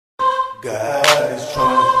God is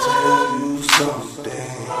trying to tell you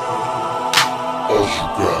something. All you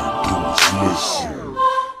gotta do is listen.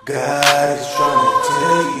 God is trying to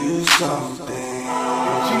tell you something.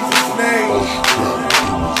 In Jesus' name. All you gotta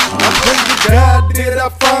do is I listen. pray to God that I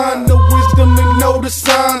find the wisdom and know the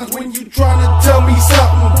signs when you trying to tell me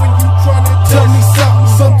something. When you trying to tell me something.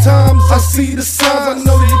 Sometimes I see the signs. I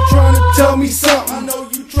know you trying to tell me something. I know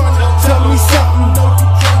you trying to tell me something.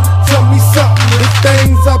 Tell me something. The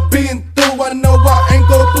things I've been through, I know I ain't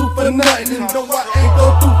go through for nothing. No, I ain't go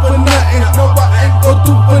through for nothing. No, I ain't go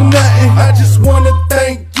through for nothing. I just wanna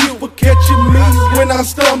thank you for catching me when I'm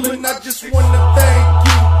stumbling. I just wanna thank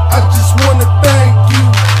you. I just wanna thank you.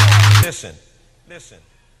 Listen.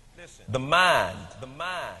 The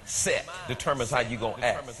mindset determines how you gonna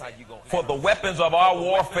act. For the weapons of our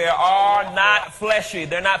warfare are not fleshy,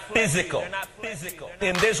 they're not physical.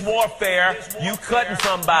 In this warfare, you cutting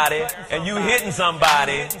somebody and you hitting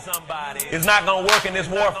somebody is not gonna work in this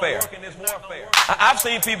warfare. I've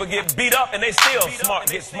seen people get beat up and they still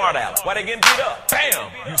get smart out. Why they getting beat up?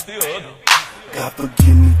 Bam! You still ugly. God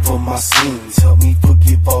forgive me for my sins, help me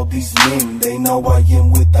forgive all these men. They know I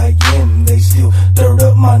am what I am, they still dirt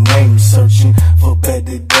up my name. Searching for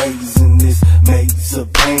better days in this maze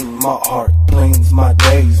of pain. My heart plans my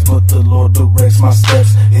days, but the Lord directs my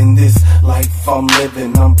steps. In this life I'm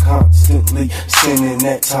living, I'm constantly sinning.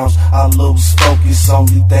 At times I lose focus,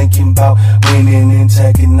 only thinking about winning,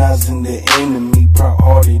 antagonizing the enemy,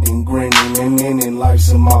 proud-hearted and grinning, and ending life's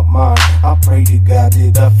in my mind. I pray to God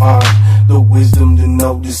that I find the wisdom to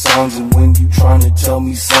know the signs. And when you trying to tell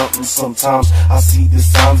me something, sometimes I see the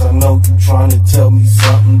signs. I know you trying to tell me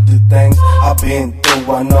something. The things I've been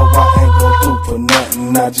through, I know I ain't go through for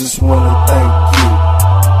nothing. I just wanna thank you.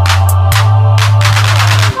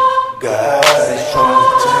 God is trying to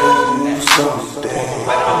tell you something.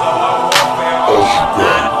 All you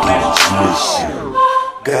gotta do is listen.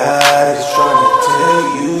 God is trying to tell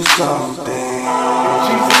you something. In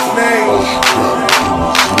Jesus' name. All you gotta do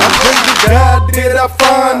is I listen. pray to God that I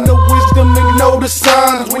find the wisdom and know the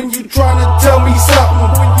signs when you trying to tell me something.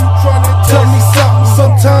 When you trying to tell me something.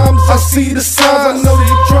 Sometimes I see the signs. I know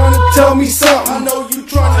you trying to tell me something. I know you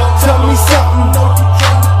trying to tell me something.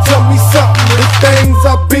 Tell me something. The things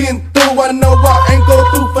I've been through, I know I ain't go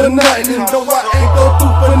through for nothing. No, I ain't go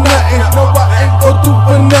through for nothing. No, I ain't go through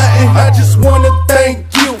for nothing. I just wanna thank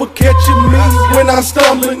you for catching me when I'm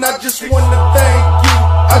stumbling. I just wanna thank you.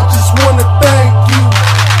 I just wanna thank you.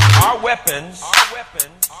 Our weapons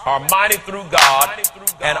are mighty through God,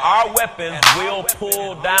 and our weapons will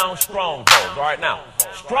pull down strongholds. All right, now,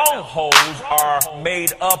 strongholds are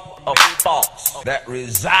made up of thoughts that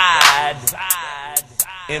reside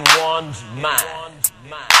in one's mind.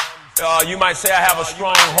 You might say, I have a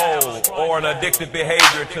stronghold or an addictive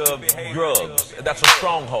behavior to drugs. That's a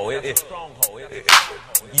stronghold.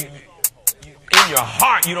 In your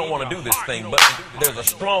heart, you don't want to do this thing, but there's a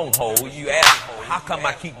stronghold. You ask, how come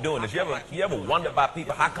I keep doing this? You ever wonder about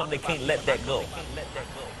people, how come they can't let that go?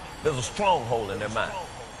 There's a stronghold in their mind.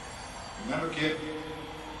 Remember, kid,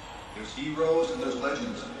 there's heroes and there's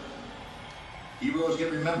legends. Heroes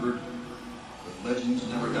get remembered, but legends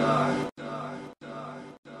never die.